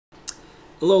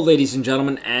Hello ladies and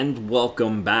gentlemen, and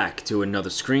welcome back to another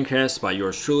screencast by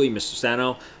yours truly, Mr.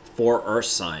 Sano, for Earth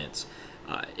Science.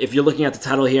 If you're looking at the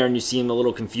title here and you seem a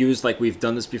little confused like we've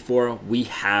done this before, we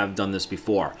have done this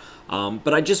before.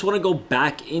 But I just want to go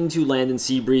back into land and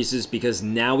sea breezes because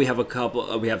now we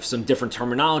have some different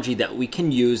terminology that we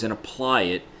can use and apply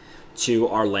it to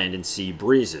our land and sea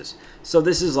breezes. So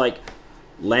this is like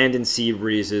land and sea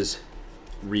breezes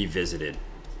revisited,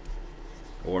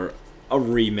 or a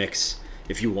remix,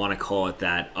 if you want to call it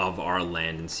that, of our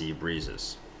land and sea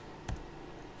breezes.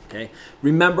 Okay.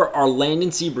 Remember, our land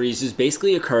and sea breezes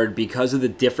basically occurred because of the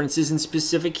differences in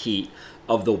specific heat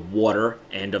of the water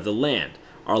and of the land.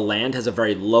 Our land has a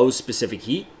very low specific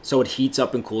heat, so it heats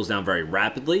up and cools down very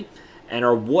rapidly. And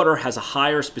our water has a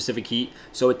higher specific heat,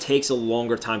 so it takes a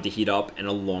longer time to heat up and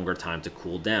a longer time to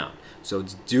cool down. So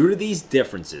it's due to these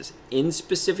differences in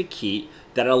specific heat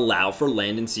that allow for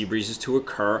land and sea breezes to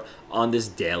occur on this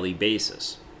daily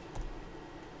basis.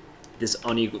 This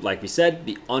unequal, like we said,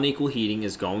 the unequal heating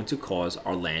is going to cause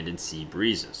our land and sea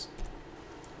breezes.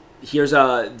 Here's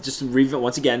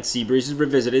once again, sea breezes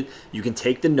revisited. You can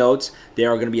take the notes. They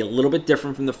are going to be a little bit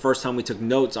different from the first time we took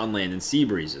notes on land and sea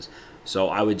breezes. So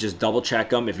I would just double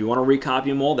check them. If you want to recopy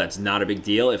them all, that's not a big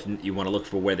deal. If you want to look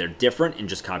for where they're different and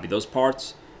just copy those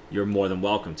parts, you're more than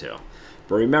welcome to.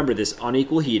 But remember, this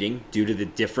unequal heating due to the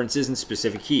differences in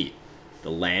specific heat.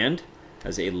 The land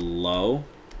has a low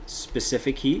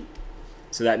specific heat,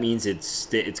 so that means it's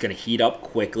going to heat up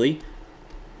quickly,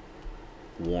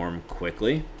 warm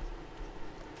quickly.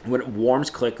 When it warms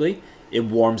quickly, it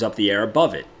warms up the air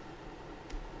above it.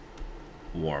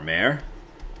 Warm air.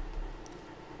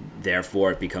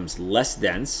 Therefore, it becomes less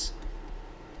dense.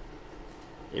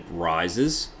 It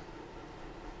rises,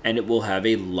 and it will have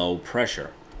a low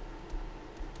pressure.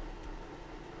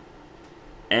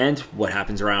 And what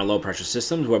happens around low pressure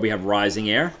systems where we have rising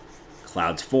air?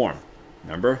 Clouds form.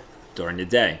 Remember, during the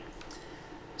day.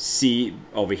 See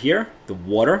over here, the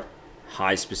water,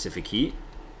 high specific heat.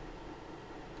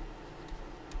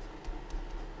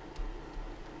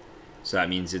 So that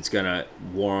means it's going to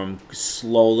warm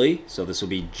slowly. So this will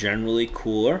be generally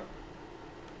cooler.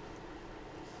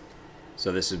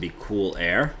 So this would be cool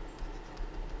air.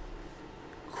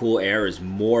 Cool air is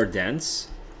more dense.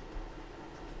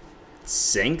 It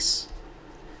sinks.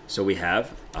 So we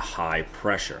have a high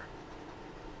pressure.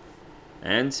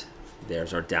 And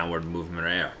there's our downward movement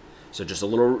of air. So just a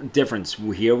little difference.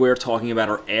 Here we're talking about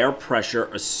our air pressure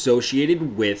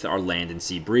associated with our land and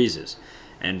sea breezes.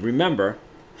 And remember,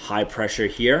 high pressure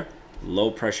here, low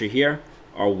pressure here,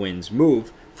 our winds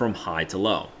move from high to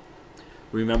low.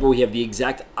 Remember, we have the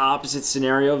exact opposite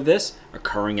scenario of this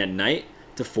occurring at night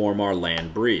to form our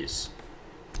land breeze.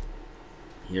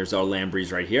 Here's our land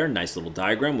breeze right here. Nice little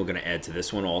diagram. We're going to add to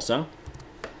this one also.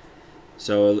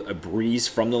 So a breeze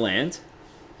from the land.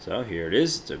 So here it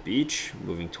is. It's a beach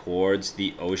moving towards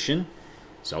the ocean.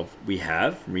 So we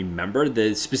have, remember,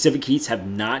 the specific heats have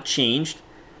not changed.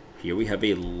 Here we have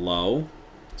a low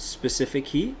specific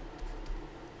heat.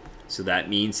 So that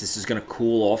means this is going to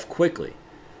cool off quickly.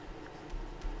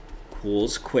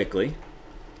 Cools quickly.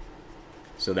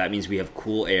 So that means we have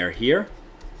cool air here.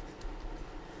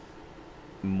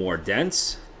 More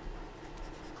dense.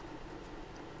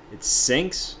 It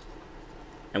sinks.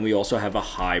 And we also have a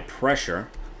high pressure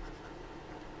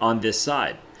on this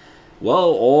side.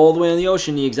 Well, all the way on the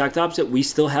ocean, the exact opposite, we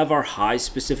still have our high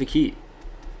specific heat,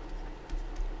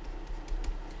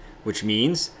 which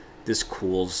means this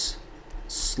cools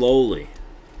slowly.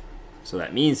 So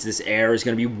that means this air is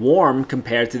going to be warm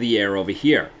compared to the air over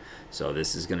here. So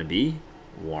this is going to be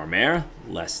warm air,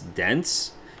 less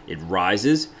dense. It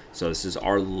rises. So this is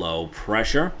our low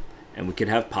pressure, and we could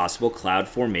have possible cloud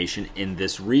formation in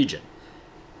this region.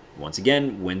 Once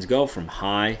again, winds go from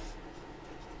high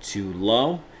to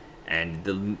low, and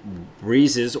the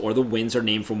breezes or the winds are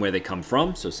named from where they come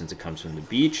from. So since it comes from the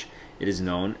beach, it is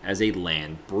known as a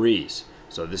land breeze.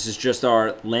 So this is just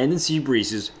our land and sea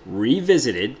breezes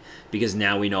revisited because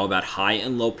now we know about high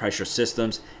and low pressure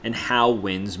systems and how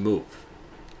winds move.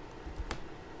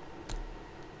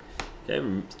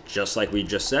 Okay, just like we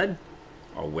just said,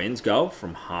 our winds go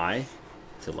from high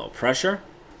to low pressure.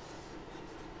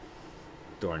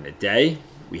 During the day,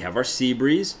 we have our sea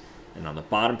breeze, and on the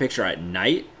bottom picture at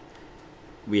night,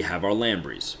 we have our land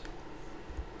breeze.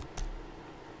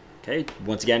 Okay,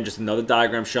 once again, just another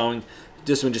diagram showing.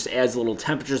 This one just adds little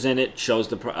temperatures in it, shows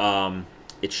the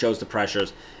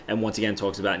pressures, and once again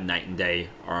talks about night and day,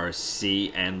 our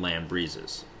sea and land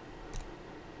breezes.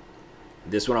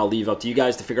 This one I'll leave up to you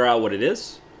guys to figure out what it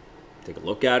is. Take a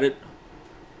look at it.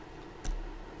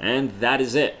 And that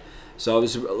is it. So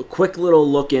this is a quick little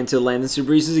look into land and sea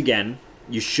breezes again.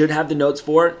 You should have the notes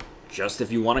for it. Just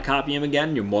if you want to copy them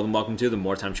again, you're more than welcome to. The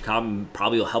more times you copy them,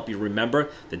 probably will help you remember.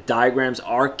 The diagrams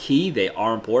are key. They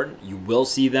are important. You will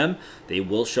see them. They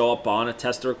will show up on a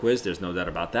test or a quiz. There's no doubt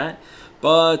about that.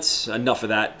 But enough of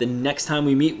that. The next time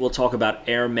we meet, we'll talk about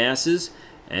air masses,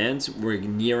 and we're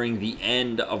nearing the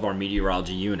end of our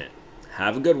meteorology unit.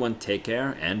 Have a good one. Take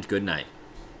care, and good night.